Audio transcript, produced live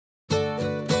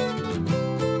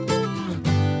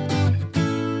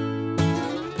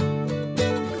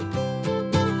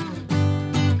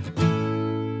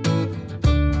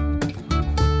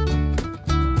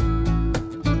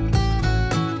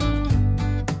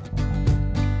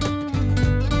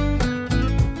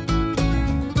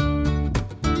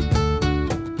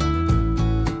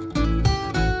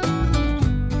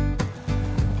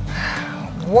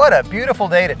What a beautiful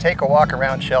day to take a walk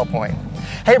around Shell Point.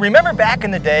 Hey, remember back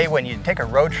in the day when you'd take a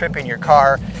road trip in your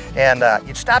car and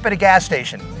you'd stop at a gas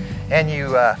station and you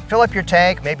fill up your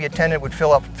tank, maybe a attendant would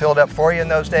fill it up for you in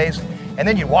those days, and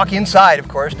then you'd walk inside, of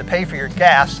course, to pay for your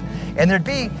gas, and there'd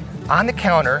be on the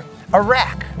counter a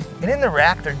rack. And in the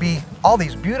rack there'd be all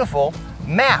these beautiful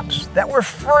maps that were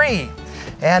free.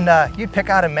 And you'd pick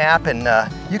out a map and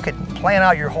you could plan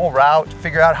out your whole route,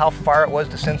 figure out how far it was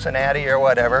to Cincinnati or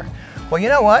whatever. Well, you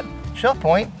know what? Shell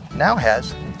Point now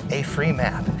has a free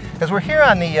map. Because we're here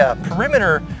on the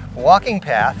perimeter walking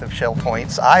path of Shell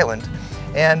Point's island,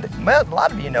 and a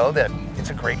lot of you know that it's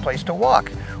a great place to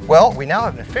walk. Well, we now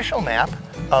have an official map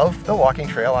of the walking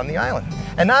trail on the island.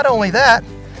 And not only that,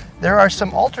 there are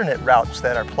some alternate routes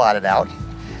that are plotted out,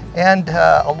 and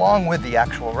along with the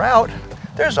actual route,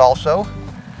 there's also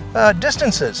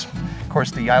distances. Of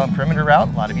course, the island perimeter route,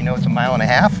 a lot of you know it's 1.5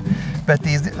 miles, but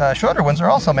these shorter ones are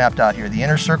also mapped out here. The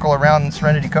inner circle around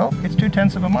Serenity Cove, it's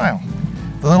 0.2 miles.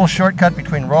 The little shortcut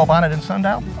between Royal Bonnet and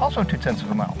Sundial, also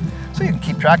 0.2 miles. So you can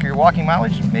keep track of your walking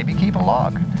mileage, maybe keep a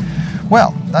log.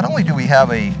 Well, not only do we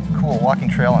have a cool walking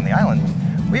trail on the island,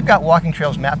 we've got walking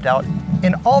trails mapped out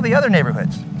in all the other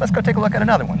neighborhoods. Let's go take a look at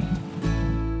another one.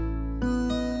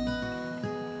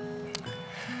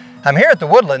 I'm here at the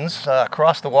Woodlands,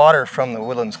 across the water from the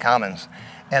Woodlands Commons.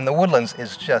 And the Woodlands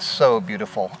is just so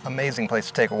beautiful. Amazing place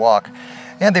to take a walk.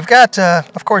 And they've got,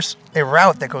 of course, a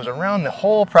route that goes around the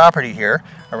whole property here,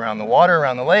 around the water,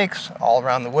 around the lakes, all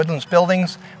around the Woodlands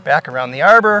buildings, back around the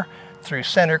arbor, through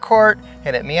Center Court,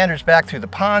 and it meanders back through the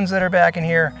ponds that are back in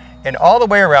here, and all the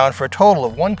way around for a total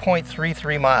of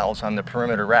 1.33 miles on the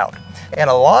perimeter route. And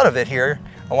a lot of it here,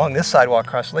 along this sidewalk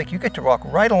across the lake, you get to walk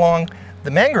right along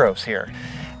the mangroves here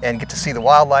and get to see the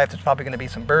wildlife. There's probably going to be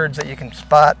some birds that you can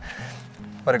spot.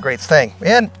 What a great thing.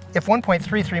 And if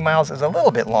 1.33 miles is a little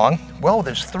bit long, well,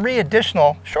 there's 3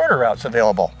 additional shorter routes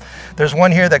available. There's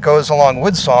one here that goes along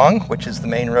Woodsong, which is the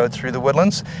main road through the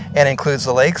Woodlands, and includes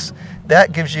the lakes.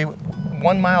 That gives you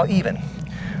 1 mile even.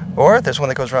 Or there's one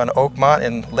that goes around Oakmont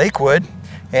and Lakewood,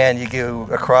 and you go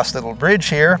across the little bridge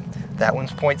here. That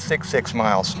one's 0.66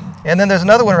 miles. And then there's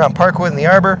another one around Parkwood and the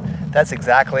Arbor. That's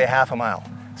exactly 0.5 mile.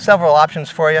 Several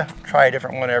options for you. Try a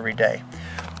different one every day.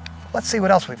 Let's see what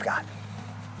else we've got.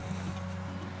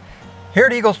 Here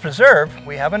at Eagles Preserve,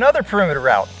 we have another perimeter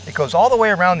route. It goes all the way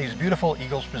around these beautiful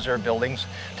Eagles Preserve buildings,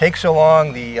 takes you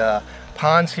along the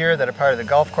ponds here that are part of the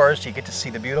golf course. You get to see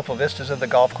the beautiful vistas of the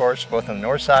golf course, both on the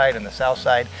north side and the south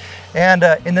side. And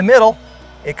in the middle,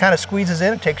 it kind of squeezes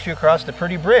in and takes you across the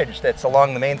pretty bridge that's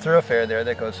along the main thoroughfare there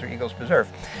that goes through Eagles Preserve.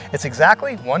 It's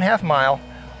exactly 1/2 mile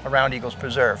around Eagles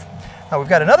Preserve. Now we've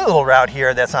got another little route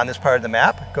here that's on this part of the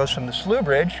map. It goes from the Slough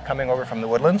Bridge, coming over from the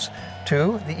Woodlands,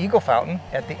 to the Eagle Fountain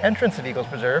at the entrance of Eagles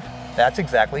Preserve. That's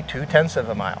exactly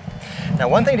 0.2 miles. Now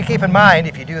one thing to keep in mind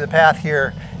if you do the path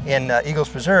here in Eagles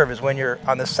Preserve is when you're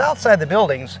on the south side of the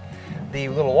buildings, the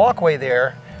little walkway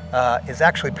there is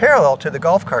actually parallel to the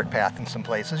golf cart path in some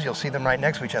places. You'll see them right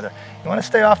next to each other. You want to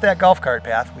stay off that golf cart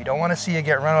path. We don't want to see you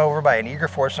get run over by an eager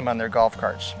foursome on their golf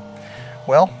carts.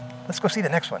 Well, let's go see the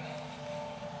next one.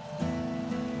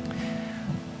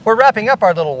 We're wrapping up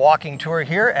our little walking tour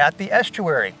here at the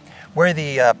estuary, where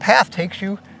the path takes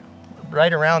you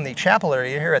right around the chapel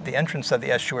area here at the entrance of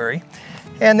the estuary,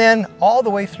 and then all the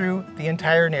way through the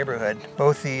entire neighborhood,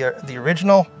 both the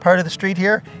original part of the street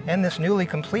here and this newly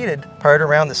completed part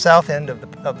around the south end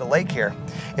of the lake here.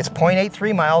 It's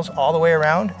 0.83 miles all the way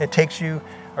around. It takes you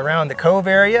around the cove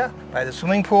area by the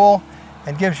swimming pool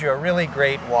and gives you a really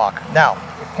great walk. Now,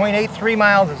 if 0.83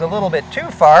 miles is a little bit too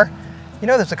far, you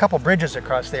know there's a couple bridges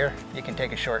across there. You can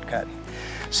take a shortcut.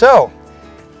 So,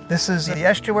 this is the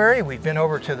estuary. We've been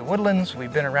over to the Woodlands.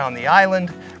 We've been around the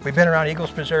island. We've been around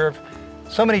Eagles Preserve.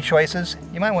 So many choices.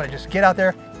 You might want to just get out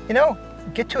there, you know,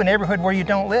 get to a neighborhood where you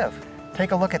don't live.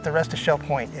 Take a look at the rest of Shell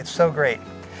Point. It's so great.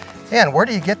 And where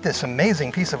do you get this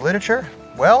amazing piece of literature?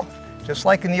 Well, just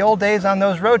like in the old days on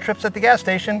those road trips at the gas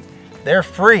station, they're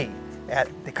free at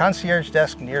the concierge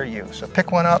desk near you. So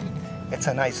pick one up. It's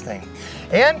a nice thing.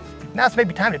 And now it's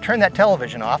maybe time to turn that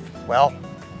television off. Well,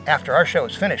 after our show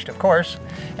is finished, of course,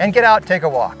 and get out, take a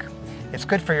walk. It's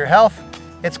good for your health.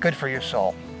 It's good for your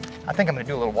soul. I think I'm going to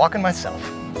do a little walking myself.